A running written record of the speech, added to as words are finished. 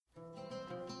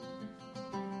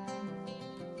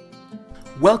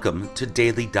Welcome to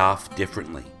Daily Daf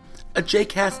Differently, a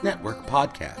JCast Network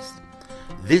podcast.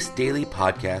 This daily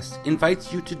podcast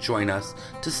invites you to join us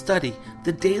to study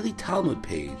the daily Talmud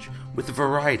page with a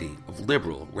variety of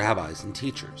liberal rabbis and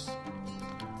teachers.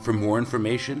 For more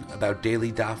information about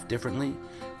Daily Daf Differently,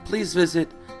 please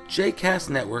visit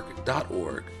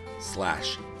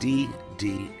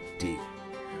jcastnetwork.org/DDD.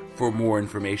 For more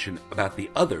information about the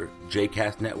other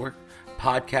JCast Network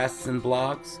podcasts and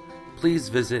blogs, please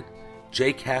visit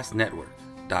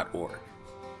jcastnetwork.org.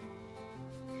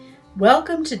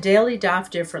 Welcome to Daily Daf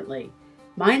Differently.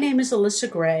 My name is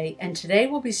Alyssa Gray, and today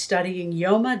we'll be studying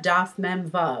Yoma Daf Mem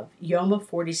Vav, Yoma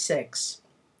 46.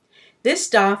 This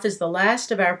daf is the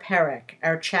last of our perek,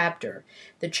 our chapter,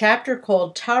 the chapter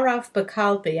called Taraf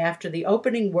B'Kalpi after the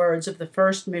opening words of the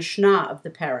first Mishnah of the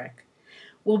perek.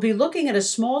 We'll be looking at a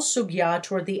small sugya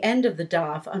toward the end of the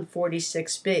daf on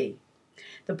 46b.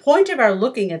 The point of our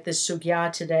looking at this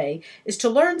sugya today is to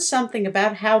learn something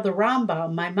about how the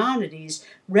Rambam, Maimonides,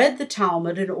 read the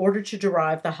Talmud in order to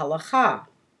derive the halakha.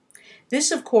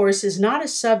 This, of course, is not a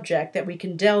subject that we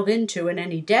can delve into in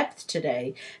any depth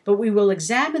today, but we will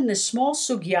examine this small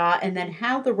sugya and then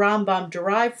how the Rambam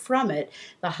derived from it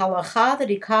the halakha that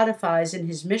he codifies in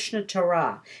his Mishnah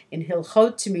Torah, in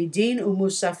Hilchot Timidin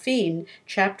Umusafin,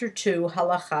 chapter 2,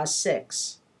 halakha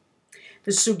 6.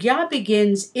 The sugya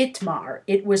begins itmar,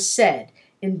 it was said,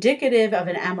 indicative of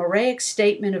an Amoraic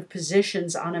statement of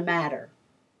positions on a matter.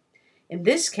 In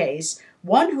this case,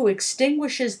 one who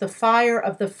extinguishes the fire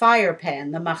of the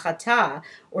firepan, the machata,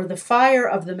 or the fire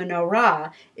of the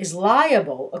menorah, is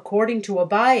liable according to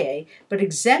Abaye, but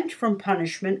exempt from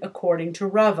punishment according to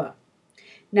Rava.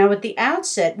 Now at the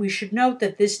outset, we should note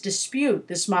that this dispute,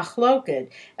 this machloket,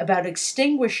 about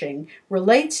extinguishing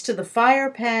relates to the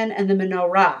firepan and the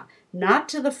menorah, not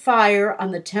to the fire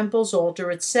on the temple's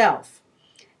altar itself.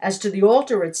 As to the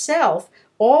altar itself,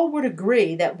 all would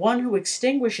agree that one who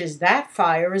extinguishes that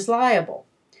fire is liable.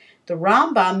 The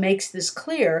Rambam makes this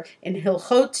clear in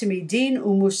Hilchot Timidin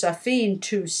Umusafin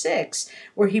 2:6,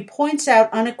 where he points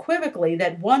out unequivocally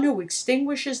that one who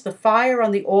extinguishes the fire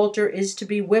on the altar is to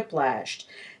be whiplashed,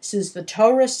 since the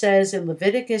Torah says in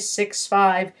Leviticus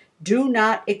 6:5, "Do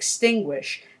not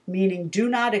extinguish," meaning do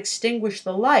not extinguish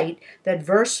the light that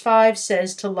verse 5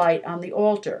 says to light on the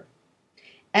altar.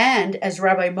 And, as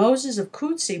Rabbi Moses of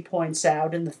Kutzi points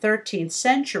out in the 13th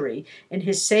century in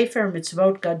his Sefer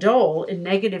Mitzvot Gadol in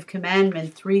Negative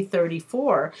Commandment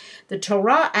 334, the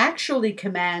Torah actually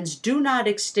commands do not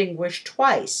extinguish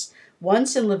twice,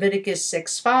 once in Leviticus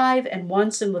 6:5 and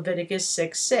once in Leviticus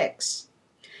 6:6.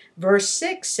 Verse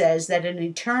 6 says that an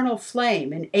eternal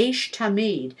flame, an Eish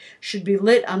Tamid, should be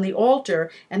lit on the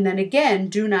altar, and then again,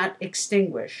 do not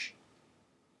extinguish.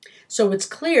 So it's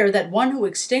clear that one who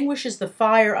extinguishes the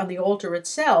fire on the altar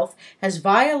itself has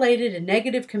violated a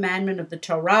negative commandment of the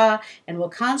Torah and will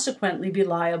consequently be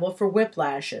liable for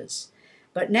whiplashes.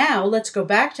 But now let's go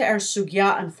back to our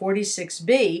sugya on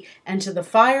 46b and to the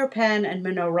firepan and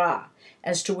menorah,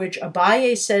 as to which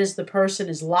Abaye says the person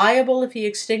is liable if he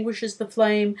extinguishes the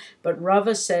flame, but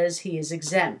Rava says he is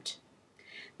exempt.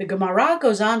 The Gemara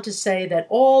goes on to say that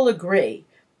all agree,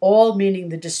 all meaning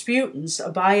the disputants,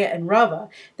 Abaye and Rava,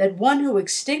 that one who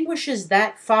extinguishes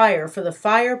that fire for the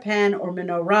firepan or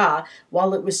menorah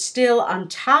while it was still on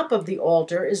top of the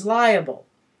altar is liable.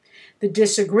 The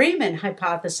disagreement,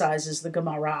 hypothesizes the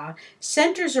Gemara,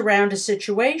 centers around a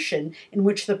situation in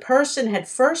which the person had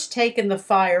first taken the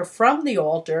fire from the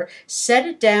altar, set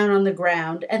it down on the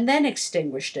ground, and then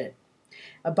extinguished it.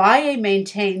 Abaye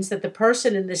maintains that the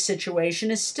person in this situation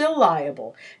is still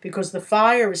liable because the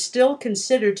fire is still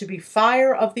considered to be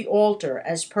fire of the altar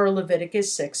as per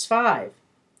Leviticus 6:5.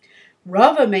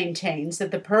 Rava maintains that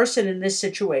the person in this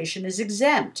situation is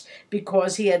exempt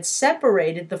because he had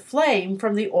separated the flame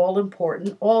from the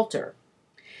all-important altar.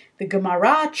 The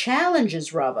Gemara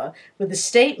challenges Rava with a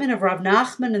statement of Rav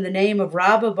Nachman in the name of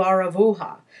Rabba bar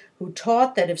Avuha, who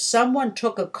taught that if someone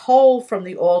took a coal from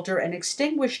the altar and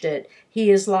extinguished it, he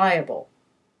is liable.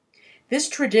 This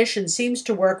tradition seems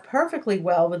to work perfectly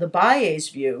well with Abaye's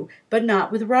view, but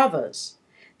not with Rava's.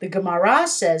 The Gemara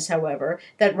says, however,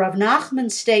 that Rav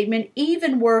Nachman's statement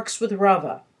even works with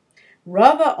Rava.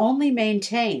 Rava only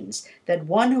maintains that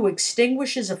one who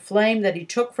extinguishes a flame that he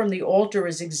took from the altar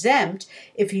is exempt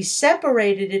if he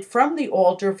separated it from the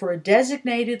altar for a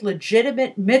designated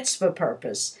legitimate mitzvah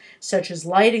purpose, such as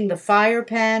lighting the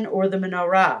firepan or the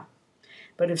menorah.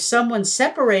 But if someone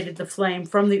separated the flame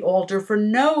from the altar for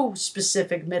no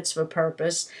specific mitzvah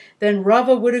purpose, then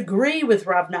Rava would agree with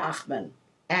Rav Nachman,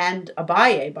 and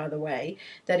Abaye, by the way,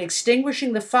 that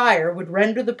extinguishing the fire would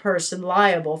render the person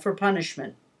liable for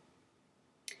punishment.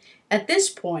 At this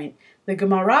point, the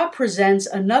Gemara presents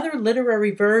another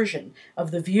literary version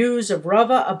of the views of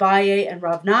Rava, Abaye, and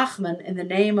Rav Nachman in the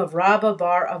name of Rabba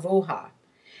bar Avuha.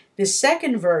 This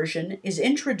second version is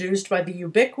introduced by the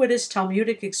ubiquitous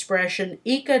Talmudic expression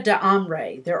Ika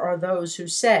da'amre, there are those who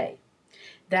say.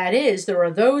 That is, there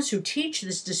are those who teach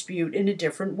this dispute in a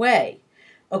different way.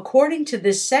 According to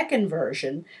this second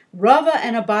version, Rava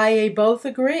and Abaye both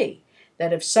agree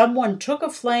that if someone took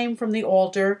a flame from the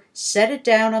altar, set it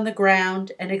down on the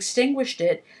ground, and extinguished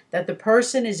it, that the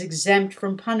person is exempt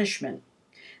from punishment.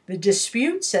 The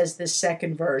dispute, says this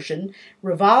second version,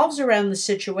 revolves around the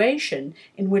situation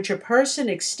in which a person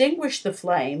extinguished the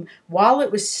flame while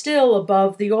it was still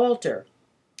above the altar.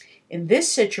 In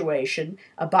this situation,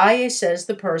 Abaye says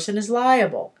the person is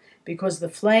liable, because the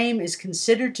flame is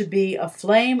considered to be a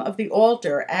flame of the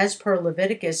altar as per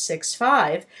Leviticus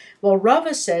 6:5, while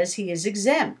Rava says he is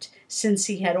exempt, since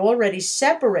he had already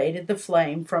separated the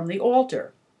flame from the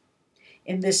altar.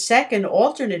 In this second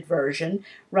alternate version,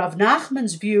 Rav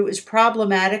Nachman's view is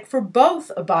problematic for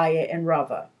both Abaye and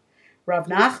Rava. Rav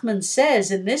Nachman says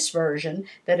in this version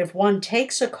that if one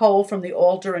takes a coal from the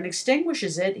altar and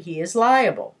extinguishes it, he is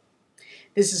liable.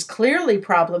 This is clearly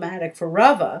problematic for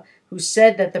Rava, who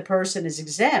said that the person is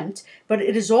exempt, but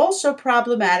it is also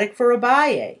problematic for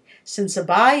Abaye, since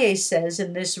Abaye says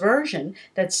in this version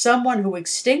that someone who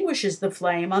extinguishes the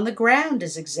flame on the ground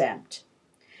is exempt.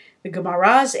 The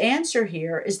Gemara's answer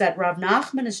here is that Rav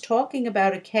Nachman is talking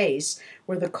about a case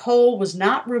where the coal was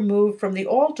not removed from the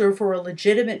altar for a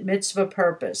legitimate mitzvah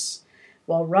purpose,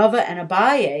 while Rava and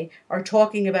Abaye are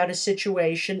talking about a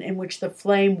situation in which the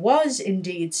flame was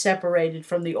indeed separated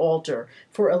from the altar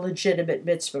for a legitimate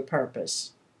mitzvah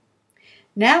purpose.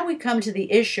 Now we come to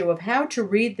the issue of how to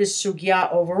read this sugya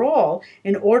overall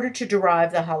in order to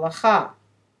derive the halacha.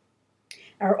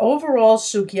 Our overall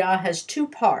sugya has two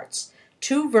parts,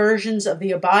 two versions of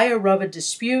the Abaye-Rava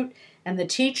dispute and the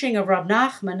teaching of Rav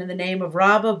Nachman in the name of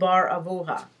Rabba bar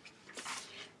Avuha.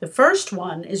 The first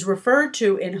one is referred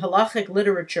to in halachic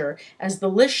literature as the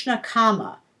Lishna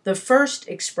Kama, the first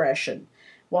expression,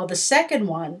 while the second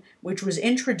one, which was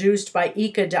introduced by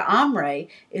Ika da'amre,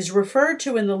 is referred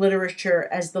to in the literature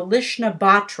as the Lishna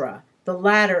Batra, the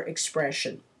latter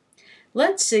expression.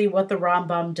 Let's see what the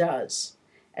Rambam does.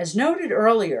 As noted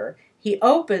earlier, he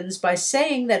opens by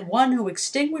saying that one who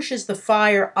extinguishes the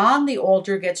fire on the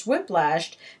altar gets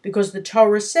whiplashed because the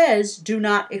Torah says, do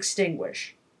not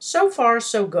extinguish. So far,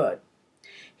 so good.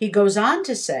 He goes on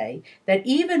to say that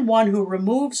even one who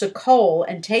removes a coal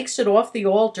and takes it off the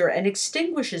altar and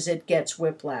extinguishes it gets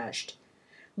whiplashed.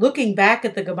 Looking back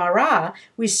at the Gemara,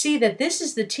 we see that this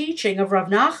is the teaching of Rav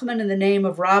Nachman in the name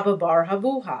of Rabba bar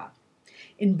Avuha.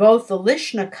 In both the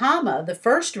Lishna Kama, the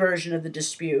first version of the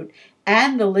dispute,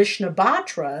 and the Lishna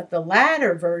Batra, the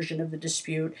latter version of the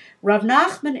dispute, Rav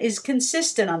Nachman is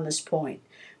consistent on this point.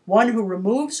 One who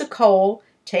removes a coal,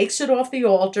 takes it off the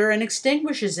altar, and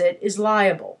extinguishes it is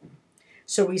liable.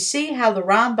 So we see how the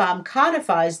Rambam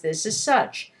codifies this as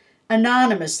such,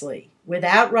 anonymously,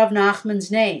 without Rav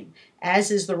Nachman's name, as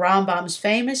is the Rambam's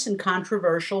famous and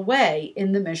controversial way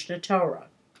in the Mishnah Torah.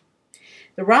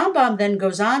 The Rambam then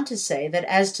goes on to say that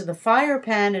as to the fire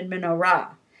pan and menorah,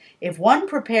 if one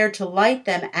prepared to light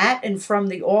them at and from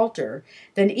the altar,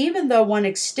 then even though one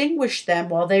extinguished them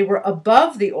while they were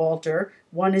above the altar,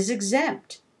 one is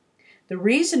exempt. The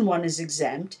reason one is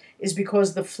exempt is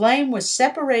because the flame was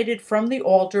separated from the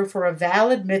altar for a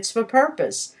valid mitzvah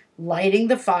purpose, lighting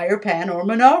the fire pan or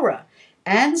menorah.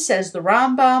 And, says the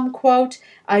Rambam, quote,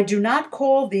 I do not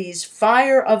call these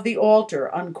fire of the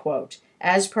altar, unquote,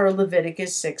 as per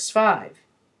Leviticus 6:5.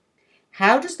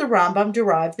 How does the Rambam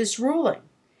derive this ruling?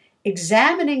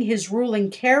 Examining his ruling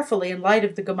carefully in light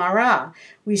of the Gemara,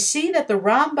 we see that the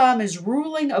Rambam is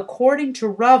ruling according to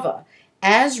Rava,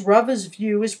 as Rava's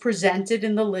view is presented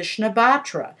in the Lishna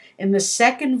Batra, in the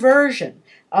second version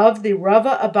of the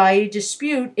Rava-Abaye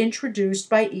dispute introduced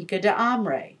by Ika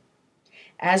da'amre.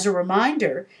 As a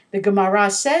reminder, the Gemara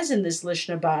says in this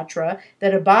Lishna Batra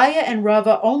that Abaye and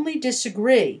Rava only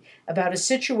disagree about a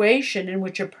situation in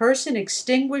which a person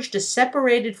extinguished a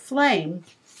separated flame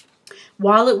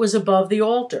while it was above the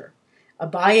altar.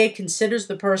 Abaye considers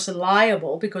the person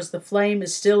liable because the flame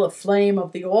is still a flame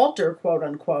of the altar, quote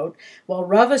unquote, while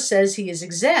Rava says he is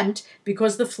exempt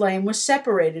because the flame was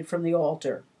separated from the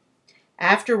altar.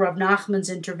 After Rav Nachman's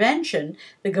intervention,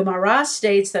 the Gemara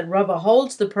states that Rava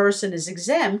holds the person is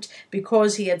exempt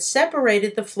because he had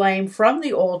separated the flame from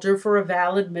the altar for a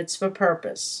valid mitzvah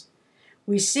purpose.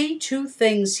 We see two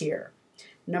things here.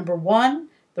 Number one,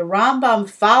 the Rambam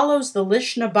follows the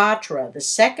Lishna Batra, the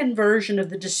second version of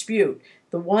the dispute,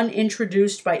 the one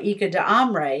introduced by Ika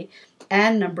da'amre,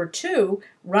 And number 2,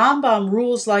 Rambam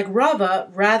rules like Rava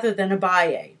rather than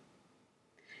Abaye.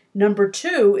 Number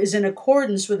 2 is in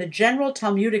accordance with a general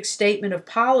Talmudic statement of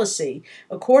policy,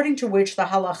 according to which the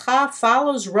halacha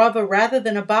follows Rava rather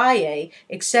than Abaye,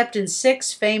 except in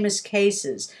 6 famous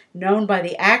cases, known by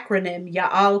the acronym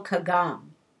Ya'al Kagam.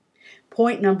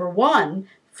 Point number 1,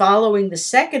 following the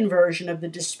second version of the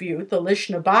dispute, the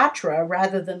Lishna Batra,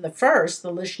 rather than the first,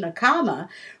 the Lishna Kama,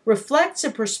 reflects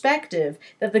a perspective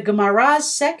that the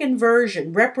Gemara's second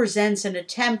version represents an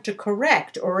attempt to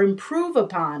correct or improve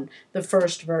upon the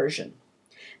first version.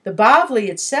 The Bavli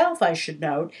itself, I should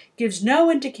note, gives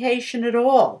no indication at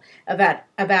all about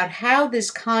how this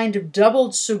kind of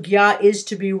doubled sugya is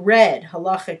to be read,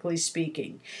 halachically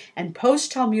speaking, and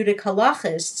post-Talmudic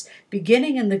halachists,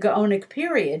 beginning in the Gaonic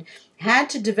period,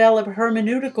 had to develop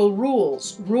hermeneutical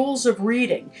rules of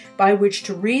reading, by which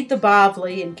to read the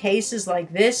Bavli in cases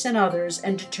like this and others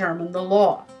and determine the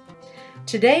law.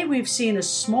 Today we've seen a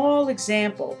small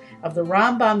example of the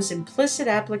Rambam's implicit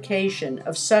application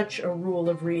of such a rule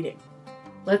of reading.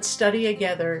 Let's study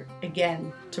together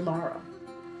again tomorrow.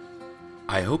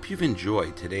 I hope you've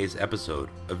enjoyed today's episode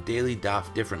of Daily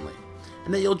Daf Differently,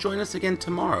 and that you'll join us again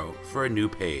tomorrow for a new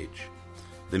page.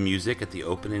 The music at the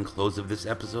open and close of this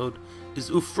episode is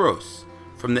Ufros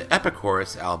from the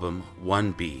Epichorus album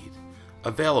One Bead,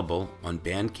 available on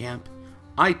Bandcamp,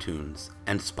 iTunes,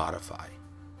 and Spotify.